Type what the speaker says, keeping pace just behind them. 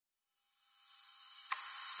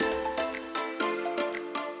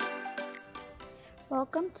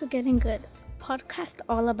Welcome to Getting Good, a podcast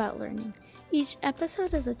all about learning. Each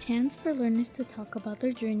episode is a chance for learners to talk about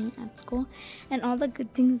their journey at school and all the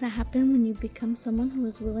good things that happen when you become someone who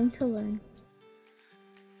is willing to learn.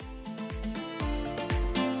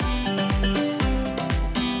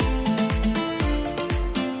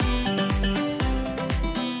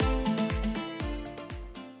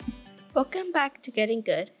 Welcome back to Getting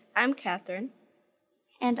Good. I'm Katherine.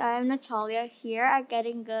 And I'm Natalia. Here at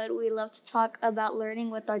Getting Good, we love to talk about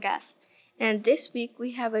learning with our guests. And this week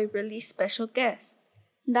we have a really special guest.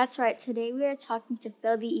 That's right. Today we are talking to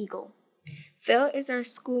Phil the Eagle. Phil is our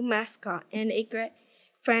school mascot and a great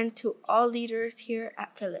friend to all leaders here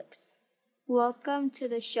at Phillips. Welcome to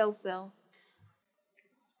the show, Phil.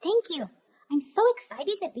 Thank you. I'm so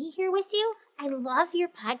excited to be here with you. I love your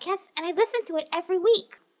podcast and I listen to it every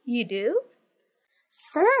week. You do?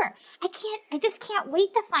 Sir, I just can't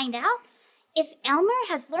wait to find out if Elmer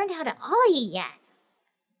has learned how to ollie yet.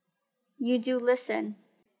 You do listen.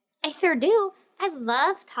 I sure do. I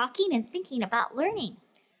love talking and thinking about learning.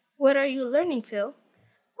 What are you learning, Phil?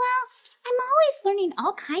 Well, I'm always learning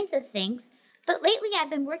all kinds of things, but lately I've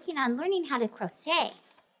been working on learning how to crochet.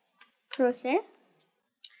 Crochet?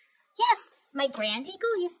 Yes, my grand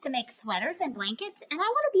eagle used to make sweaters and blankets, and I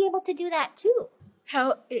want to be able to do that too.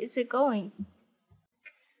 How is it going?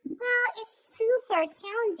 Well, it's super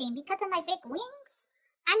challenging because of my big wings.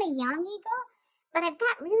 I'm a young eagle, but I've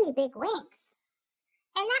got really big wings.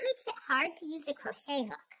 And that makes it hard to use a crochet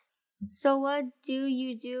hook. So what do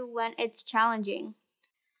you do when it's challenging?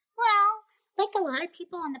 Well, like a lot of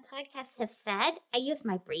people on the podcast have said, I use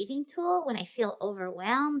my breathing tool when I feel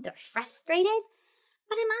overwhelmed or frustrated.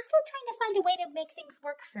 But I'm also trying to find a way to make things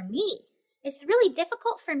work for me. It's really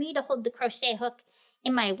difficult for me to hold the crochet hook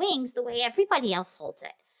in my wings the way everybody else holds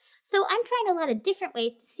it. So I'm trying a lot of different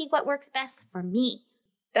ways to see what works best for me.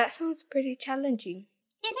 That sounds pretty challenging.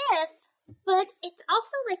 It is, but it's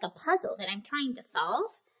also like a puzzle that I'm trying to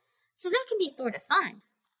solve. So that can be sort of fun.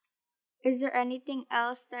 Is there anything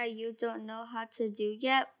else that you don't know how to do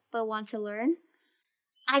yet but want to learn?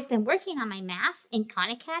 I've been working on my math in Khan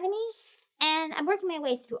Academy, and I'm working my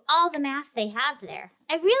way through all the math they have there.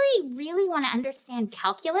 I really want to understand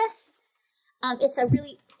calculus.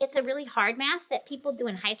 It's a really hard math that people do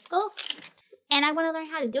in high school, and I want to learn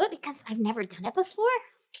how to do it because I've never done it before.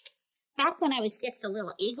 Back when I was just a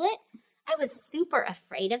little eaglet, I was super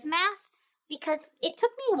afraid of math because it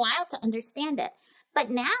took me a while to understand it.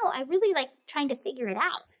 But now I really like trying to figure it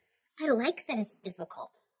out. I like that it's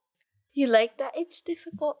difficult. You like that it's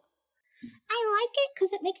difficult? I like it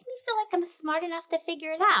because it makes me feel like I'm smart enough to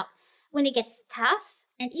figure it out. When it gets tough,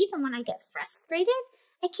 and even when I get frustrated,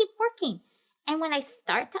 I keep working. And when I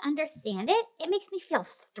start to understand it, it makes me feel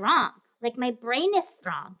strong, like my brain is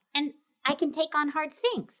strong, and I can take on hard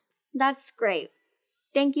things. That's great.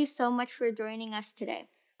 Thank you so much for joining us today.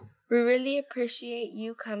 We really appreciate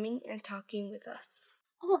you coming and talking with us.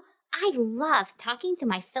 Oh, I love talking to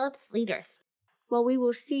my Phillips leaders. Well, we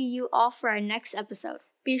will see you all for our next episode.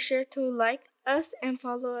 Be sure to like us and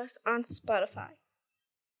follow us on Spotify.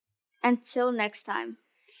 Until next time.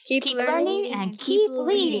 Keep learning and keep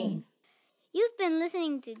leading. You've been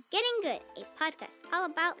listening to Getting Good, a podcast all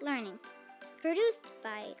about learning, produced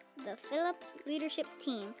by the Phillips Leadership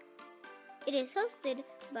Team. It is hosted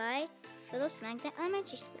by Phillips Magnet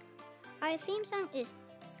Elementary School. Our theme song is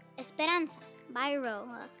Esperanza by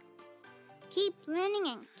Roa. Keep learning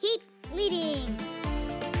and keep leading.